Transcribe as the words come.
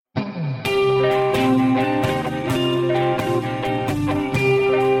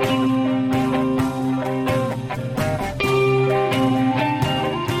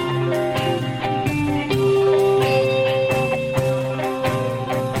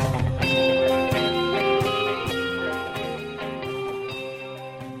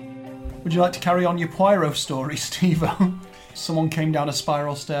Would you like to carry on your Poirot story, Steve-O? Someone came down a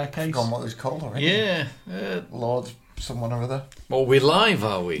spiral staircase. Forgotten what it was called already. Yeah. Lord someone or other. Well, we're live,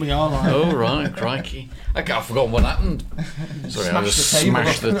 are we? We are live. Oh, right, crikey. I can't forget what happened. Sorry, I just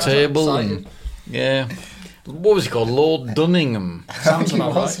smashed the That's table. exciting. And, yeah. What was he called? Lord Dunningham. Sounds I think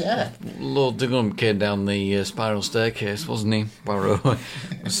about it was, right. yeah. Lord Dunningham came down the spiral staircase, wasn't he? Poirot was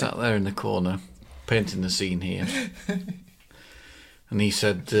sat there in the corner, painting the scene here. And he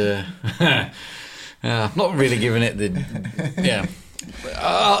said, I'm not really giving it the... Yeah.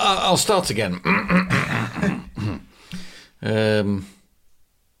 I'll start again.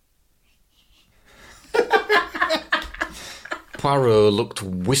 Poirot looked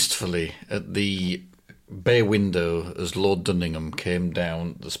wistfully at the bay window as Lord Dunningham came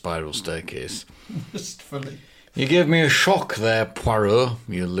down the spiral staircase. Wistfully. You gave me a shock there, Poirot,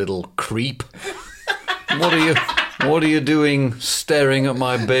 you little creep. What are you doing staring at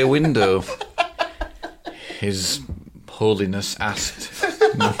my bay window? His Holiness asked.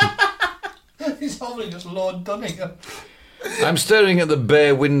 His Holiness Lord Dunningham. I'm staring at the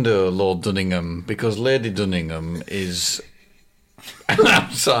bay window, Lord Dunningham, because Lady Dunningham is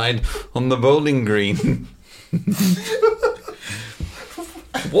outside on the bowling green.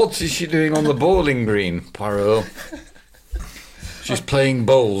 What is she doing on the bowling green, Poirot? She's playing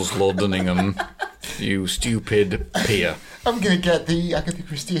bowls, Lord Dunningham. You stupid peer. I'm going to get the Agatha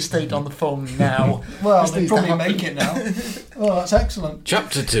Christie estate on the phone now. Well, This they needs to probably happen. make it now. Oh, that's excellent.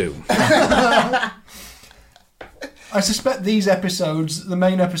 Chapter 2. I suspect these episodes, the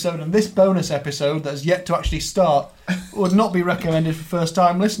main episode and this bonus episode that has yet to actually start, would not be recommended for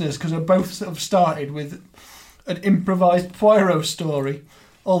first-time listeners because they're both sort of started with an improvised Poirot story.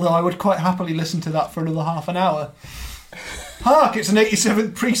 Although I would quite happily listen to that for another half an hour. Hark, it's an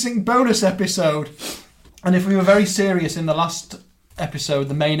 87th Precinct bonus episode. And if we were very serious in the last episode,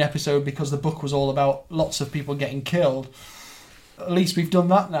 the main episode, because the book was all about lots of people getting killed, at least we've done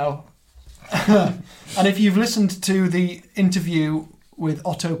that now. And if you've listened to the interview with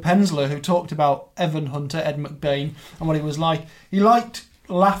Otto Penzler, who talked about Evan Hunter, Ed McBain, and what he was like, he liked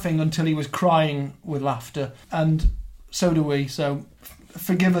laughing until he was crying with laughter, and so do we. So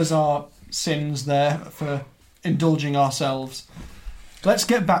forgive us our sins there for indulging ourselves. Let's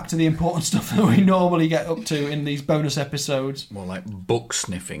get back to the important stuff that we normally get up to in these bonus episodes. More like book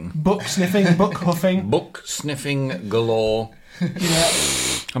sniffing. Book sniffing, book huffing. Book sniffing galore. Yeah,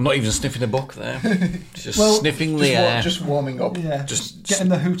 I'm not even sniffing a book there. Just Well, sniffing the air. Just warming up. yeah. Just Getting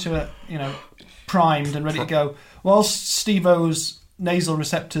the hooter, primed and ready to go. Whilst Steve-O's nasal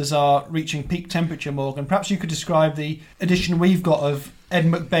receptors are reaching peak temperature, Morgan, perhaps you could describe the edition we've got of Ed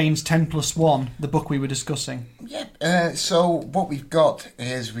McBain's 10+1, the book we were discussing. Yeah. So what we've got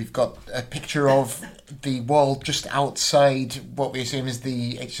is we've got a picture of the wall just outside what we assume is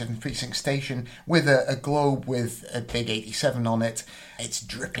the 87th Precinct station with a globe with a big 87 on it. It's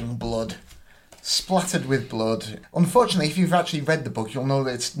dripping blood. Splattered with blood. Unfortunately, if you've actually read the book, you'll know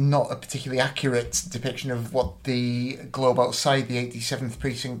that it's not a particularly accurate depiction of what the globe outside the 87th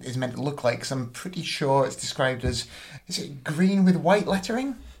Precinct is meant to look like, because I'm pretty sure it's described as, is it green with white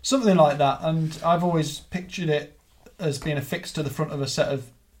lettering? Something like that, and I've always pictured it as being affixed to the front of a set of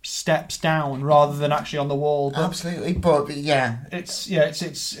steps down rather than actually on the wall. But Absolutely, but yeah. it's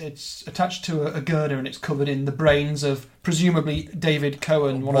attached to a girder and it's covered in the brains of presumably David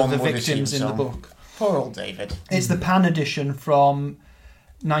Cohen, one of the would victims in assume the so. book. Poor old David. It's the Pan edition from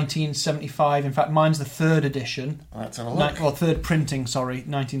 1975. In fact, mine's the third edition. Let's have a look. Third printing, sorry,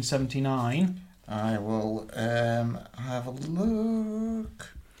 1979. I will have a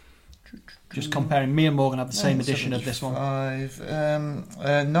look. Just comparing, me and Morgan have the same edition of this one.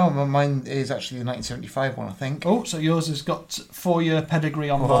 75. No, mine is actually the 1975 one, I think. Oh, so yours has got 4-year pedigree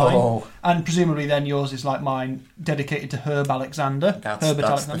on Oh. mine. And presumably then yours is like mine, dedicated to Herb Alexander. That's Herbert the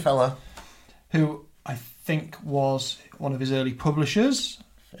Alexander, fella. who I think was one of his early publishers.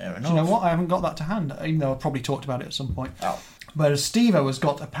 Fair enough. Do you know what? I haven't got that to hand, even though I probably talked about it at some point. Oh. Whereas Steve-O has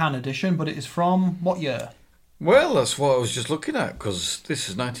got a Pan edition, but it is from what year? Well, that's what I was just looking at, because this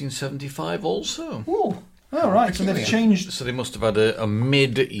is 1975 also. Ooh. Oh, right, so they've peculiar. changed. So they must have had a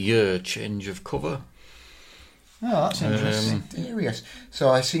mid-year change of cover. Oh, that's interesting. Mysterious. So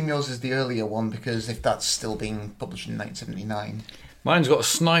I assume yours is the earlier one, because if that's still being published in 1979. Mine's got a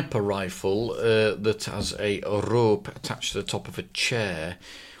sniper rifle that has a rope attached to the top of a chair,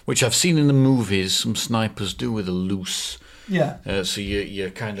 which I've seen in the movies some snipers do with a loose. Yeah. So you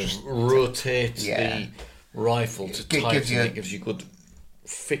kind of rotate the rifle to tighten it. It gives you good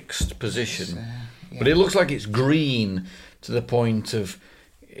fixed position. Yeah. But it looks like it's green to the point of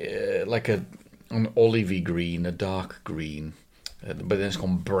like an olivey green, a dark green. but then it's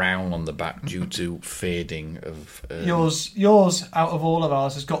gone brown on the back due to fading of... Yours, out of all of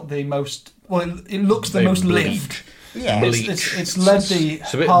ours, has got the most... Well, it looks the very most bleak. lived. Yeah, Bleak. It's led the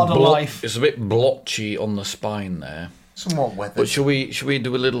It's a bit harder life. It's a bit blotchy on the spine there. somewhat weathered. But should we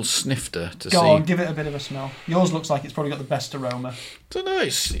do a little snifter to Go see? on, give it a bit of a smell. Yours looks like it's probably got the best aroma. Don't know.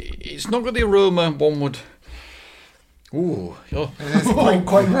 It's not got the aroma one would. Ooh, It's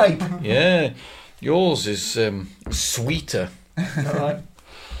quite ripe. yeah. Yours is sweeter, Alright.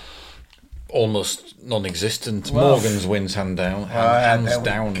 almost non-existent. Well. Morgan's wins hands down There we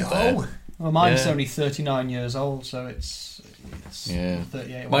down go. there. Well, mine's Yeah. only 39 years old, so it's Yeah.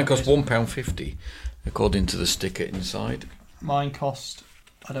 38. Mine cost whatever it is. £1.50, according to the sticker inside. Mine cost,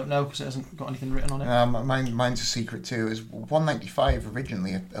 I don't know, because it hasn't got anything written on it. Mine's a secret too. It was $1.95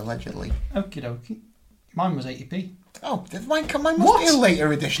 originally, allegedly. Okie dokie. Mine was 80p. Oh, mine must What? be a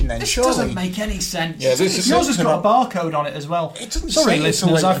later edition then, This surely. doesn't make any sense. Yeah, this is- Yours has got a barcode on it as well. It doesn't Sorry, say it's a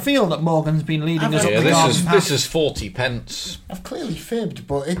listeners, I later- feel that Morgan's been leading us up Yeah, the garden this path. is 40 pence. I've clearly fibbed,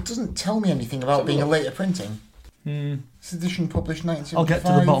 but it doesn't tell me anything about being a later printing. This edition published 1975. I'll get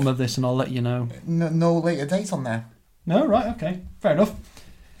to the bottom of this and I'll let you know. No later date on there. No, right, okay. Fair enough.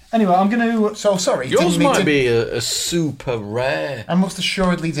 Anyway, I'm going to... So sorry. Yours didn't mean might to- be a super rare. I most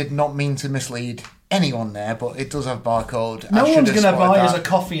assuredly did not mean to mislead anyone there, but it does have barcode. No I should one's have going to spotted buy us that. a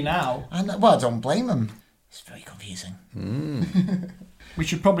coffee now. Well, I don't blame them. It's very confusing. We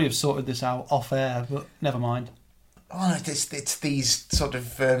should probably have sorted this out off air, but never mind. Oh, it's these sort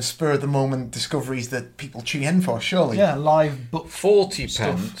of spur of the moment discoveries that people tune in for, surely. Yeah, live book. 40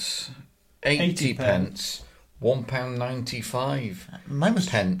 Stuff. pence, 80 80 pence, £1.95. Mine must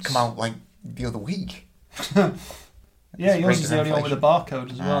Pence. come out like the other week. Yeah, It's yours rate is of the only one with a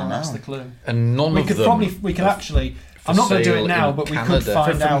barcode as well. I That's know. the clue. And none We of could them. probably, we can actually. I'm not going to do sale it now, in but we Canada. could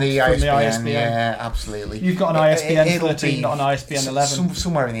find From out the from the ISBN, ISBN. yeah, absolutely. You've got an ISBN It'll 13, be not an ISBN 11.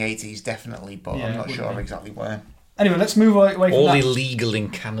 Somewhere in the 80s, definitely, but Yeah, I'm it not would sure be. exactly where. Anyway, let's move away from All that. illegal in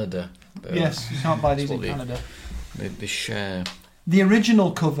Canada. Yes, you can't buy these in That's what Canada. They share. The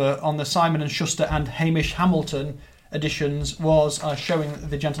original cover on the Simon and Schuster and Hamish Hamilton editions was showing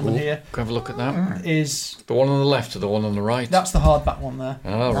the gentleman Ooh, here Can I have a look at that? is The one on the left or the one on the right? that's the hardback one there.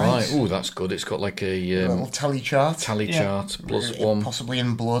 Oh, Nice. right. Ooh, that's good. It's got like A a little tally chart. tally Yeah. chart plus one. Possibly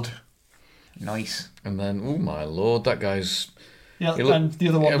in blood. Nice. And then, oh my lord, that guy's... Yeah, You look- and the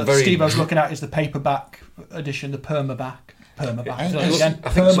other one yeah, that very- Steve-O's looking at is the paperback edition, the permaback. Permaback. It So looks- again, I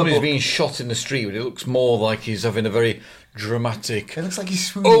think somebody's permabook. being shot in the street, but it looks more like he's having a very dramatic... It looks like he's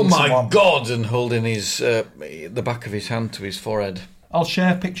swooning Oh my someone. God! And holding his the back of his hand to his forehead. I'll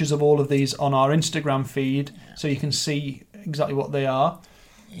share pictures of all of these on our Instagram feed so you can see exactly what they are.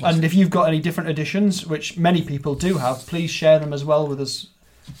 And if you've got any different editions, which many people do have, please share them as well with us.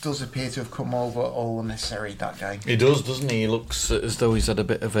 Does appear to have come over all unnecessary, that guy. He does, doesn't he? He looks as though he's had a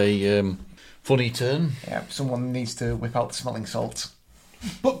bit of a funny turn. Yeah, someone needs to whip out the smelling salts.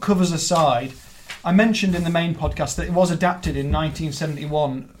 Book covers aside, I mentioned in the main podcast that it was adapted in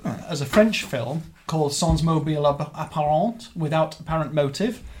 1971 as a French film called Sans mobile apparent, without apparent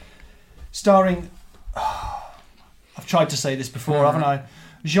motive, starring, I've tried to say this before, haven't I?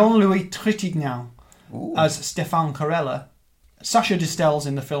 Jean-Louis Trintignant Ooh, as Stéphane Carella. Sacha Distel's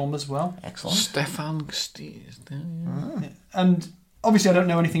in the film as well. excellent. Stefan And obviously I don't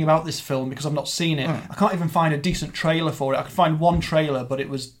know anything about this film because I've not seen it. I can't even find a decent trailer for it. I could find one trailer, but it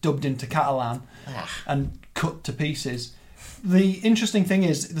was dubbed into Catalan and cut to pieces. The interesting thing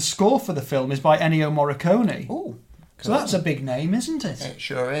is the score for the film is by Ennio Morricone. Ooh, So that's a big name, isn't it? it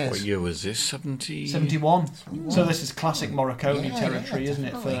sure is. What year was this? 70? 71. So this is classic Morricone Yeah, territory, yeah, isn't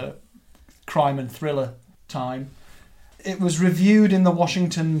it, definitely. for crime and thriller time. It was reviewed in the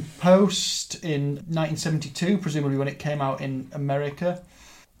Washington Post in 1972, presumably when it came out in America.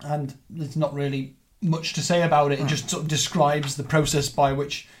 And there's not really much to say about it. It just sort of describes the process by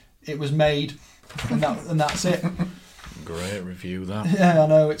which it was made, and that's it. Great review, that. Yeah, I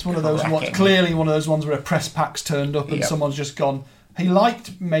know. It's one of those Cracking. clearly one of those ones where a press pack's turned up and Yep. someone's just gone. He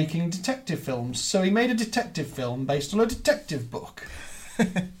liked making detective films, so he made a detective film based on a detective book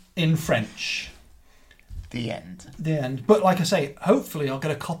in French. The end. The end. But like I say, hopefully I'll get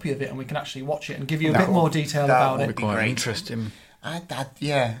a copy of it and we can actually watch it and give you a That bit more would- detail that about would it. be Quite great. interesting.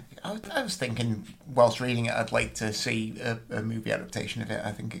 I was thinking, whilst reading it, I'd like to see a movie adaptation of it.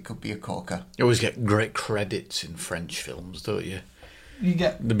 I think it could be a corker. You always get great credits in French films, don't you? You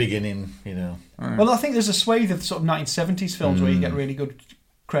get The beginning, you know. well. I think there's a swathe of sort of 1970s films where you get really good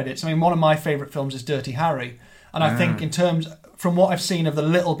credits. I mean, one of my favourite films is Dirty Harry, and I think in terms from what I've seen of the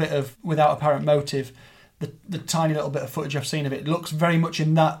little bit of Without Apparent Motive, the tiny little bit of footage I've seen of it, it looks very much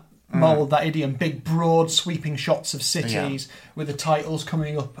in that mould, that idiom, big, broad, sweeping shots of cities with the titles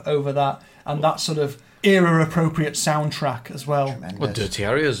coming up over that, and that sort of era-appropriate soundtrack as well. Tremendous. Well, Dirty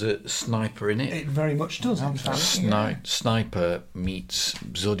Harry has a sniper in it. It very much does, in fact. Sniper meets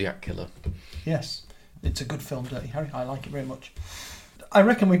Zodiac Killer. Yes, it's a good film, Dirty Harry. I like it very much. I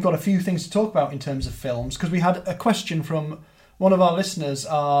reckon we've got a few things to talk about in terms of films, because we had a question from one of our listeners,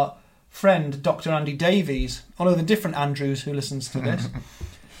 our friend Dr. Andy Davies, one of the different Andrews who listens to this.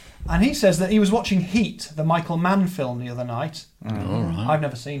 And he says that he was watching Heat, the Michael Mann film, the other night. All right. I've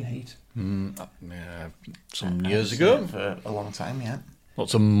never seen Heat. Some years ago. For a long time, yeah.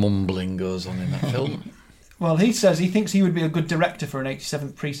 Lots of mumbling goes on in that film. Well, he says he thinks he would be a good director for an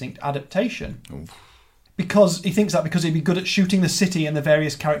 87th Precinct adaptation. Oof. Because he thinks that because he'd be good at shooting the city and the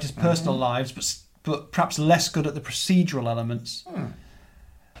various characters' personal lives, but perhaps less good at the procedural elements.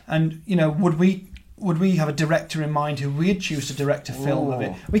 And, you know, would we have a director in mind who we'd choose to direct a film of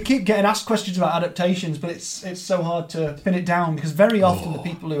it? We keep getting asked questions about adaptations, but it's so hard to pin it down, because very often the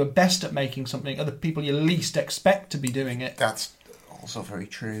people who are best at making something are the people you least expect to be doing it. That's also very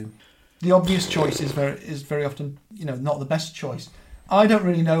true. The obvious choice is very often, you know, not the best choice. I don't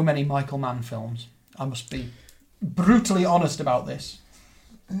really know many Michael Mann films. I must be brutally honest about this.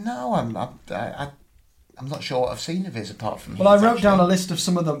 No, I'm not sure what I've seen of his apart from. Well, I Heat, wrote down a actually. list of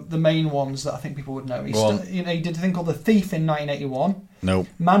some of the main ones that I think people would know. He Go on. he did a thing called The Thief in 1981, Nope.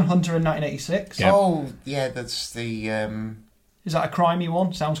 Manhunter in 1986. Yeah. Oh, yeah, that's the. Is that a crimey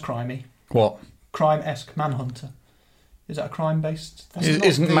one? Sounds crimey. What? Crime-esque. Manhunter. Is that a crime-based thing? It's not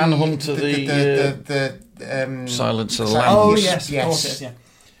Isn't the- Manhunter the Silence of the Silence- Lambs? Oh, yes, of course it is,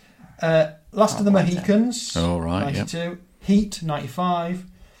 yeah. Last of the right, Mohicans, Oh, right, 92. Heat, 95.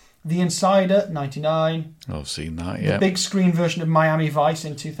 The Insider, 99. I've seen that, The yeah. big screen version of Miami Vice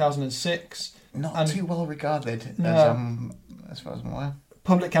in 2006. Not And- too well regarded, No. as far as I'm aware.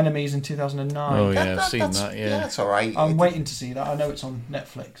 Public Enemies in 2009. Oh, yeah, I've seen that's- that, yeah. that's all right. I'm waiting to see that. I know it's on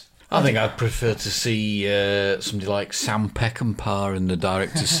Netflix. I think I'd prefer to see somebody like Sam Peckinpah in the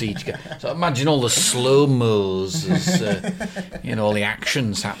director's seat. So imagine all the slow-mos, as, all the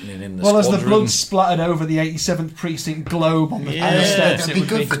action's happening in the Well, as the squadron. blood splattered over the 87th Precinct globe on the Yeah. on the steps, That'd it be would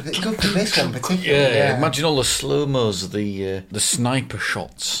good be. for this one particularly. Yeah, imagine all the slow-mos, the sniper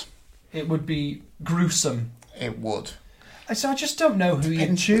shots. It would be gruesome. It would. So I just don't know who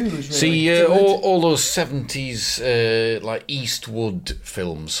you'd choose, really. See, all those 70s like Eastwood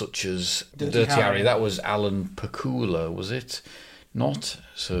films, such as Dirty Dirty Harry, Harry. that was Alan Pakula, was it? Not?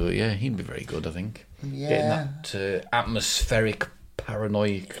 So, yeah, he'd be very good, I think. Yeah. Getting that atmospheric,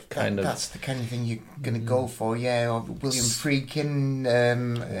 paranoid kind of... That's the kind of thing you're going to go for, yeah. Or William Friedkin.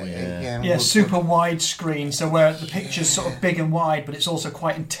 Yeah, super wide screen, so where the picture's sort of big and wide, but it's also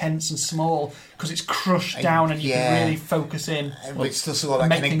quite intense and small because it's crushed down and you yeah. can really focus in. But it's still sort of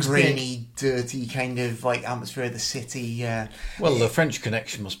make that kind of things big. grainy, dirty kind of like atmosphere of the city. Yeah. Well, the French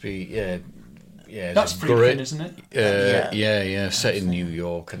Connection must be... Yeah, That's it's Friedkin, great. isn't it? Yeah, set in New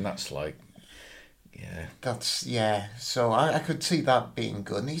York, and that's like... Yeah. That's So I could see that being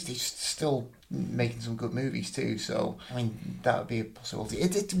good, and he's still making some good movies too. So I mean, that would be a possibility.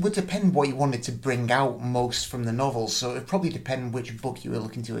 It would depend what you wanted to bring out most from the novels. So it'd probably depend which book you were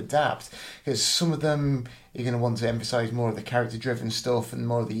looking to adapt, because some of them you're going to want to emphasise more of the character-driven stuff and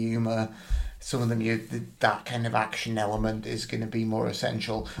more of the humour. Some of them, that kind of action element is going to be more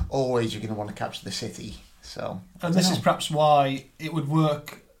essential. Always, you're going to want to capture the city. So, And this is perhaps why it would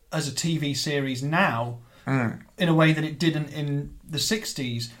work as a TV series now in a way that it didn't in the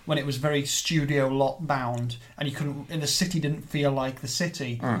 60s, when it was very studio lot bound and you couldn't, and the city didn't feel like the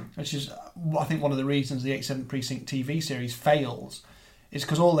city, which is, I think, one of the reasons the 87th Precinct TV series fails, is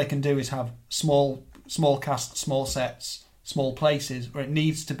because all they can do is have small cast, small sets, small places, where it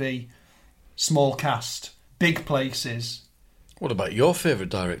needs to be small cast, big places. What about your favourite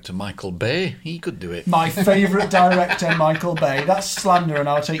director, Michael Bay? He could do it. My favourite director, Michael Bay. That's slander, and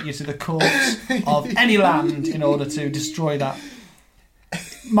I'll take you to the courts of any land in order to destroy that.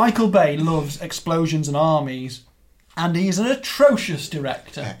 Michael Bay loves explosions and armies, and he is an atrocious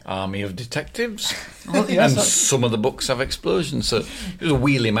director. Army of Detectives. Well, yes, And that's- some of the books have explosions, so just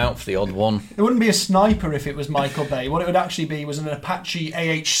wheel him out for the odd one. it wouldn't be a sniper if it was Michael Bay. What it would actually be was an Apache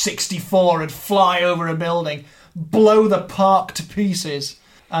AH-64 would fly over a building, blow the park to pieces,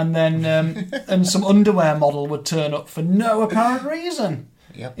 and then and some underwear model would turn up for no apparent reason,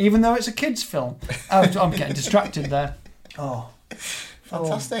 Yep. even though it's a kids' film. I'm getting distracted there. Oh,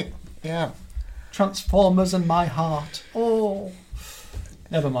 fantastic. Yeah. Transformers and my heart. Oh,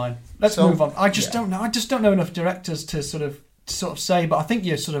 never mind. Let's So, move on. I just don't know. I just don't know enough directors to sort of say. But I think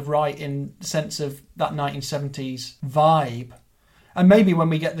you're sort of right in the sense of that 1970s vibe. And maybe when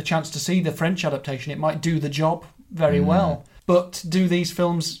we get the chance to see the French adaptation, it might do the job very well. But do these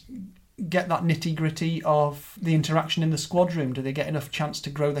films get that nitty-gritty of the interaction in the squad room? Do they get enough chance to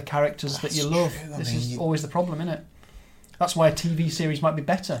grow the characters that you love? This is always the problem, isn't it? That's why a TV series might be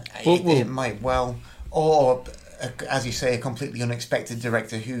better. It might well. Or, as you say, a completely unexpected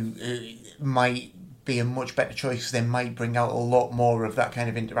director who might be a much better choice. They might bring out a lot more of that kind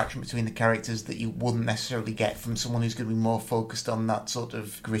of interaction between the characters that you wouldn't necessarily get from someone who's going to be more focused on that sort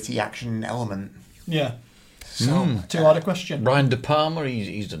of gritty action element. Yeah. So, Too hard a question. Brian De Palma,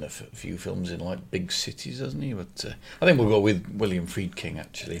 he's done a few films in like big cities, hasn't he? But I think we'll go with William Friedkin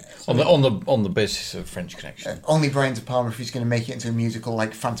actually, on the basis of French Connection. only Brian De Palma if he's going to make it into a musical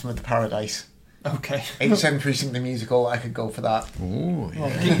like Phantom of the Paradise. Okay. 87 Precinct the musical, I could go for that. Ooh, yeah.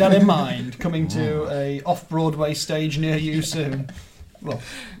 Well, keep that in mind. Coming to a off-Broadway stage near you soon. Well,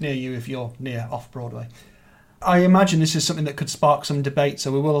 near you if you're near off-Broadway. I imagine this is something that could spark some debate,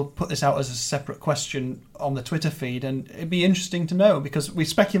 so we will put this out as a separate question on the Twitter feed, and it'd be interesting to know, because we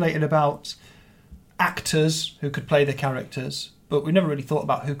speculated about actors who could play the characters, but we never really thought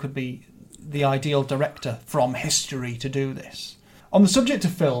about who could be the ideal director from history to do this. On the subject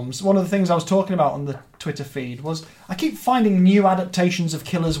of films, one of the things I was talking about on the Twitter feed was I keep finding new adaptations of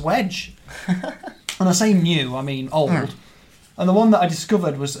Killer's Wedge. And I say new, I mean old. And the one that I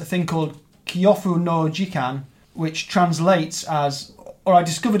discovered was a thing called Kyofu no Jikan, which translates as, or I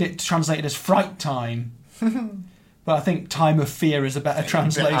discovered it translated as Fright Time. But I think Time of Fear is a better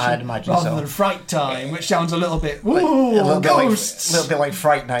translation I'd imagine rather so. than Fright Time, which sounds a little bit, A little ghosts! bit like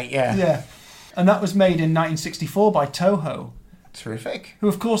Fright Night, yeah. Yeah. And that was made in 1964 by Toho, Terrific. who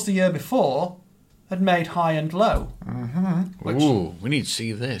of course the year before had made High and Low. Ooh, we need to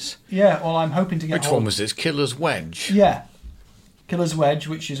see this. Yeah, well I'm hoping to get Which one was this? Killer's Wedge? Yeah. Killer's Wedge,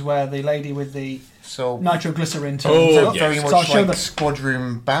 which is where the lady with the So nitroglycerin turns Oh, up. yes. very So much I'll show like the Squad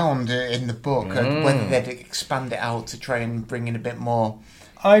Room Bound in the book, and whether they'd expand it out to try and bring in a bit more.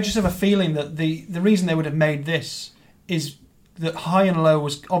 I just have a feeling that the reason they would have made this is that High and Low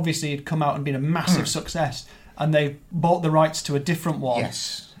was obviously had come out and been a massive success, and they bought the rights to a different one.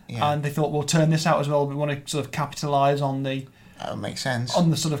 Yes. Yeah. And they thought, we'll turn this out as well. We want to sort of capitalise on the That would make sense. on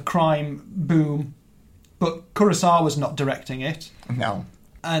the sort of crime boom. But Kurosawa's not directing it. No.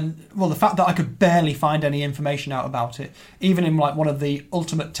 And, well, the fact that I could barely find any information out about it, even in like one of the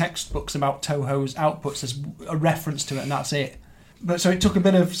ultimate textbooks about Toho's outputs, there's a reference to it, and that's it. But so it took a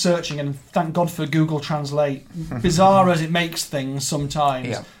bit of searching, and thank God for Google Translate. Bizarre as it makes things sometimes,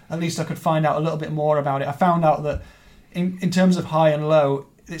 Yeah. at least I could find out a little bit more about it. I found out that in terms of High and Low,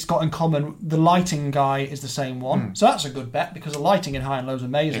 it's got in common, the lighting guy is the same one. So that's a good bet, because the lighting in High and Low is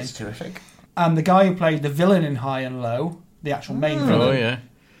amazing. It's terrific. And the guy who played the villain in High and Low, the actual main villain, Oh, yeah.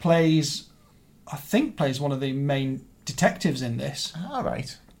 plays one of the main detectives in this, All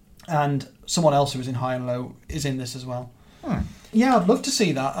right. and someone else who was in High and Low is in this as well. Yeah, I'd love to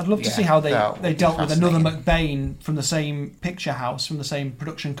see that. I'd love to Yeah, see how that would they be dealt with another fascinating. McBain from the same picture house, from the same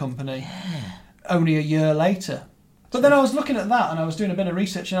production company, only a year later. But then I was looking at that, and I was doing a bit of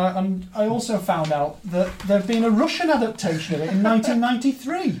research, and I also found out that there'd been a Russian adaptation of it in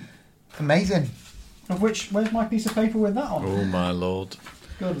 1993, Amazing. of which, where's my piece of paper with that on? Oh, my lord.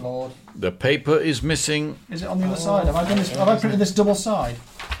 Good Lord. The paper is missing. Is it on the other side? Have I done this? Have I printed this double side?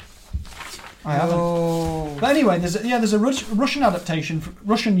 I haven't. Oh. But anyway, there's a Russian adaptation,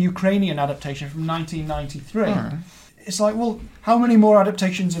 Russian-Ukrainian adaptation from 1993. It's like, well, how many more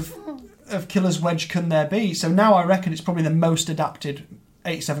adaptations of Killer's Wedge can there be? So now I reckon it's probably the most adapted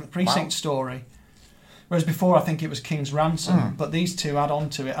 87th Precinct story. Whereas before I think it was King's Ransom, but these two add on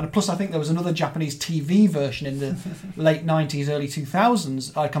to it. And plus I think there was another Japanese TV version in the late 90s, early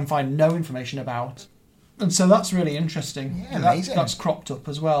 2000s I can find no information about. And so that's really interesting. Yeah, amazing. That's cropped up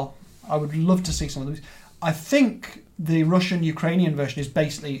as well. I would love to see some of these. I think the Russian-Ukrainian version is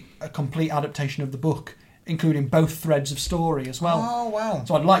basically a complete adaptation of the book, including both threads of story as well. Oh, wow.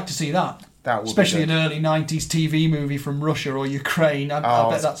 So I'd like to see that. That would Especially be good. an early 90s TV movie from Russia or Ukraine. I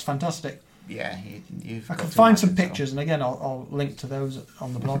bet that's fantastic. Yeah, you've I got can to find some imagine so. pictures, and again, I'll link to those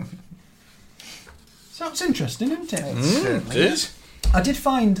on the blog. So that's interesting, isn't it? It certainly It is. I did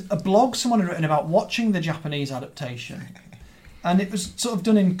find a blog someone had written about watching the Japanese adaptation, and it was sort of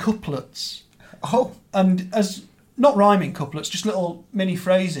done in couplets, Oh, and as not rhyming couplets, just little mini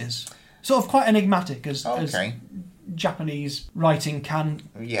phrases, sort of quite enigmatic as okay. Japanese writing can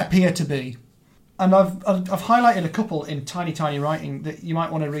Yeah. appear to be. And I've highlighted a couple in tiny writing that you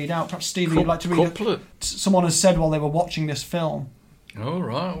might want to read out. Perhaps Stevie, you'd like to read it. Couplet. Someone has said while they were watching this film. Oh,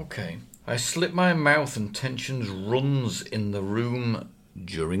 right, okay. I slip my mouth and tensions runs in the room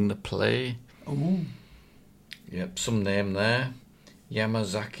during the play. Ooh. Yep, some name there.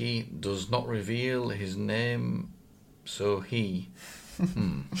 Yamazaki does not reveal his name, so he...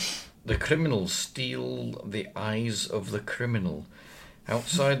 The criminals steal the eyes of the criminal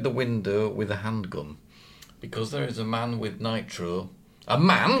outside the window with a handgun. Because there is a man with nitro... A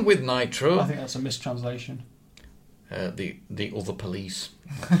man with nitro! I think that's a mistranslation. The other police.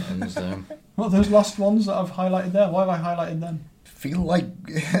 And, What are those last ones that I've highlighted there? Why have I highlighted them? Feel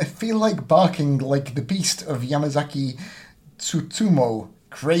like barking like the beast of Yamazaki Tsutomu.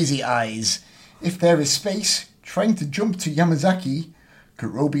 Crazy eyes. If there is space, trying to jump to Yamazaki,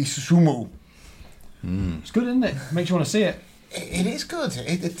 Kurobi Susumu. It's good, isn't it? Makes you want to see it. It is good.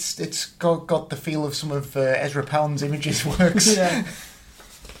 It's got the feel of some of Ezra Pound's Images works. Yeah.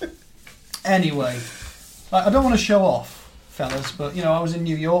 Anyway, I don't want to show off, fellas, but I was in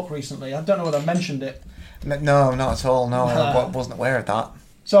New York recently. I don't know whether I mentioned it. No, not at all. No, I wasn't aware of that.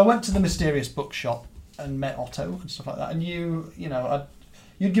 So I went to the Mysterious Bookshop and met Otto and stuff like that. And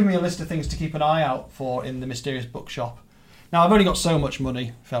you'd give me a list of things to keep an eye out for in the Mysterious Bookshop. Now I've only got so much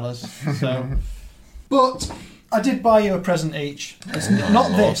money, fellas. So, but I did buy you a present each. It's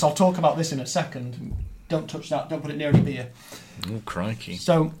not this. I'll talk about this in a second. Don't touch that. Don't put it near any beer. oh, crikey.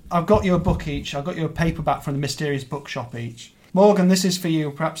 So I've got you a book each. I've got you a paperback from the Mysterious Bookshop each. Morgan, this is for you.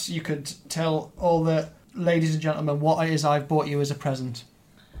 Perhaps you could tell all the ladies and gentlemen what it is I've bought you as a present.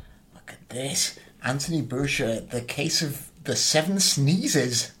 Look at this. Anthony Boucher, The Case of the Seven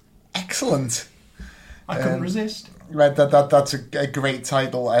Sneezes. Excellent. I couldn't resist. Right, that's a great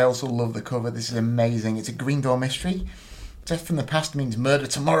title. I also love the cover. This is amazing. It's a Green Door mystery. Death from the past means murder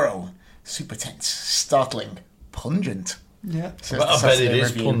tomorrow. Super tense, startling, pungent. Yeah. Says I the bet it Saturday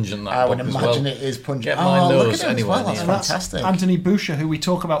is Review. pungent, that I would book as imagine well. it is pungent. Get my look nose at it as anyway, well. That's yeah. And that's fantastic. Anthony Boucher, who we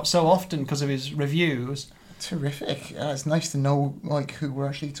talk about so often because of his reviews. Terrific. It's nice to know who we're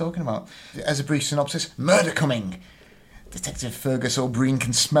actually talking about. As a brief synopsis, murder coming. Detective Fergus O'Brien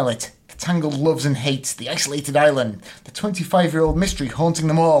can smell it. The tangled loves and hates, the isolated island, the 25-year-old mystery haunting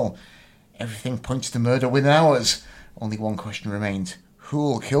them all. Everything points to murder within hours. Only one question remains.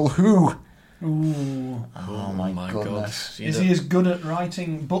 Who'll kill who? Ooh. Oh my goodness. See Is that- he as good at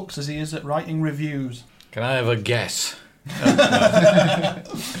writing books as he is at writing reviews? Can I have a guess?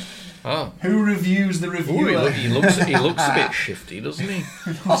 Oh. Who reviews the Ooh, reviewer? he looks a bit shifty, doesn't he?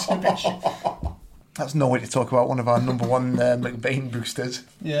 That's no way to talk about one of our number one McBain boosters.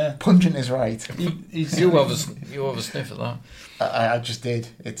 Yeah. Pungent is right. He's, You have a sniff at that. I just did.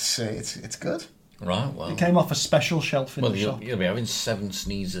 It's good. Right, well. It came off a special shelf in Well, the shop. you'll be having 7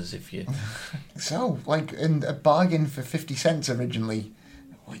 sneezes if you... So, in a bargain for 50 cents originally.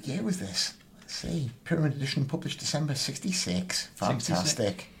 What year was this? Let's see. Pyramid Edition published December 66.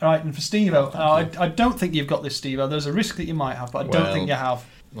 Fantastic. Right, and for Steve-O, I don't think you've got this, Steve-O. There's a risk that you might have, but I don't Well, think you have.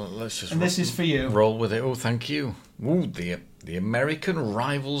 Well, let's just And this is for you. roll with it. Oh, thank you. Ooh, the American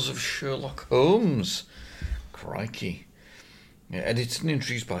Rivals of Sherlock Holmes. Crikey. Yeah, edited and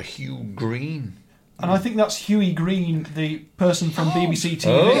introduced by Hugh Green. And I think that's Huey Green, the person from BBC TV.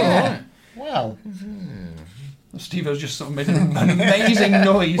 Oh, Yeah. Wow. Steve-O's just sort of made an amazing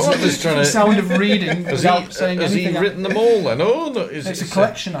noise. Well, I'm just trying to- sound of reading without saying has anything. he written them all then? Oh, no. It's a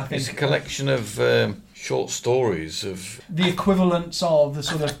collection, I think. It's a collection of short stories of... The equivalents of the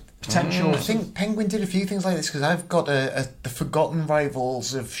sort of potential. I think Penguin did a few things like this because I've got the Forgotten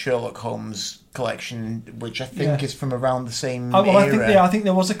Rivals of Sherlock Holmes collection, which I think Yeah. is from around the same Well, era. I think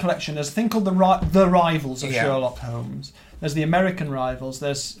there was a collection. There's a thing called the Rivals of Yeah. Sherlock Holmes. There's the American Rivals.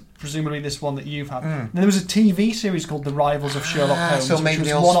 There's presumably this one that you've had. And there was a TV series called The Rivals of Sherlock Holmes, so which maybe was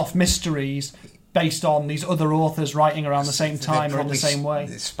they also- one-off mysteries based on these other authors writing around the same They time or in the probably same way.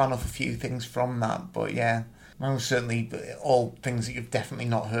 Span off a few things from that, but yeah. Mine was certainly all things that you've definitely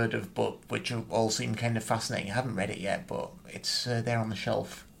not heard of, but which all seem kind of fascinating. I haven't read it yet, but it's there on the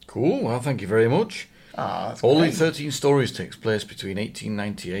shelf. Cool, well, thank you very much. That's Only great. 13 stories takes place between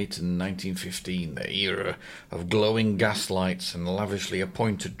 1898 and 1915, the era of glowing gaslights and lavishly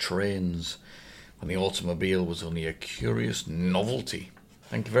appointed trains, when the automobile was only a curious novelty.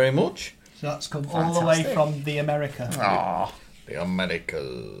 Thank you very much. So that's come all the way Fantastic. from the America. Aw. The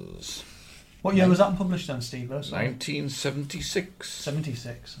Americas. What year was that published then, Steve? 1976.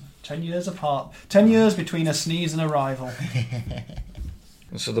 76. 10 years apart. 10 years between a sneeze and a rival.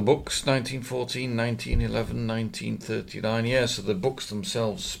 And so the books, 1914, 1911, 1939. Yeah, so the books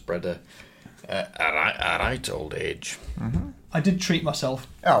themselves spread a right old age. I did treat myself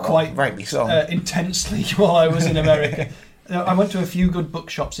well, quite rightly so. intensely while I was in America. I went to a few good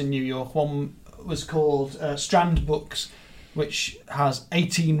bookshops in New York. One was called Strand Books, which has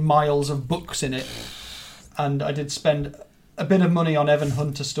 18 miles of books in it. And I did spend a bit of money on Evan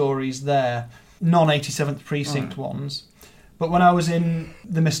Hunter stories there, non-87th Precinct ones. But when I was in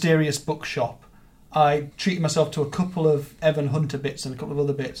the Mysterious Bookshop, I treated myself to a couple of Evan Hunter bits and a couple of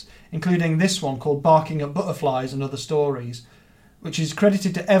other bits, including this one called Barking at Butterflies and Other Stories, which is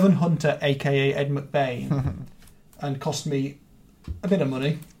credited to Evan Hunter, aka Ed McBain, and cost me a bit of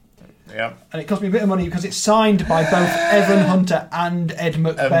money. Yeah. And it cost me a bit of money because it's signed by both Evan Hunter and Ed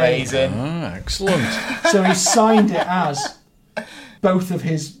McBain. Amazing. Excellent. So he signed it as both of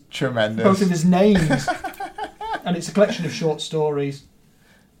his names. And it's a collection of short stories.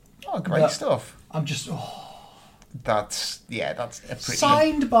 Oh, great stuff. I'm just... That's a pretty...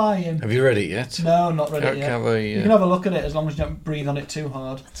 Signed by him. Have you read it yet? No, not read it yet. You can have a look at it as long as you don't breathe on it too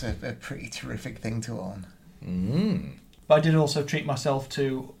hard. It's a pretty terrific thing to own. Mm. But I did also treat myself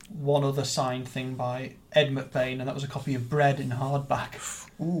to one other signed thing by Ed McBain, and that was a copy of Bread in hardback.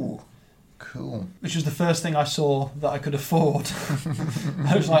 Ooh, cool. Which was the first thing I saw that I could afford.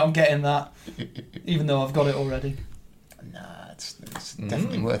 I was like, I'm getting that, even though I've got it already. Nah, it's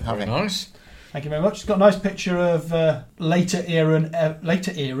definitely worth having. Nice. Thank you very much. It's got a nice picture of later era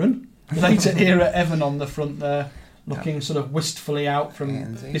Evan on the front there, looking sort of wistfully out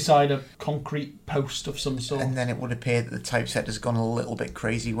from beside a concrete post of some sort. And then it would appear that the typesetter's gone a little bit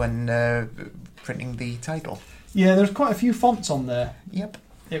crazy when printing the title. Yeah, there's quite a few fonts on there. Yep.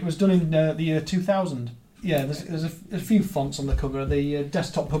 It was done in the year 2000. Yeah, there's a few fonts on the cover. The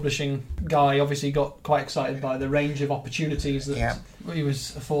desktop publishing guy obviously got quite excited by the range of opportunities that he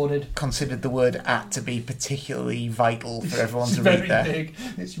was afforded. Considered the word "at" to be particularly vital for everyone to read there. Big.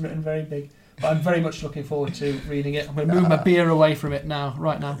 It's written very big. But I'm very much looking forward to reading it. I'm going to move my beer away from it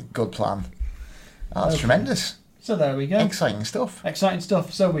right now. Good plan. That's tremendous. So there we go. Exciting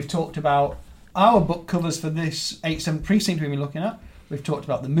stuff. So we've talked about our book covers for this 87th Precinct we've been looking at. We've talked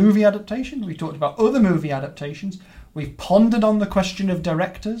about the movie adaptation. We've talked about other movie adaptations. We've pondered on the question of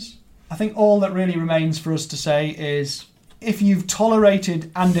directors. I think all that really remains for us to say is, if you've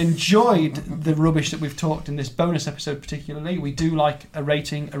tolerated and enjoyed the rubbish that we've talked in this bonus episode particularly, we do like a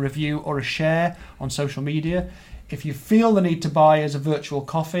rating, a review or a share on social media. If you feel the need to buy us a virtual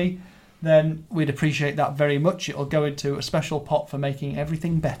coffee, then we'd appreciate that very much. It'll go into a special pot for making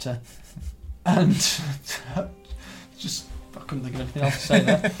everything better. And just... I couldn't think of anything else to say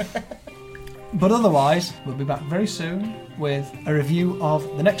there. But otherwise, we'll be back very soon with a review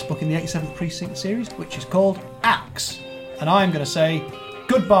of the next book in the 87th Precinct series, which is called Axe. And I'm going to say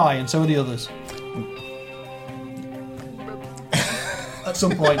goodbye, and so are the others. At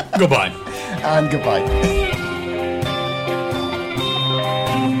some point. Goodbye. And goodbye.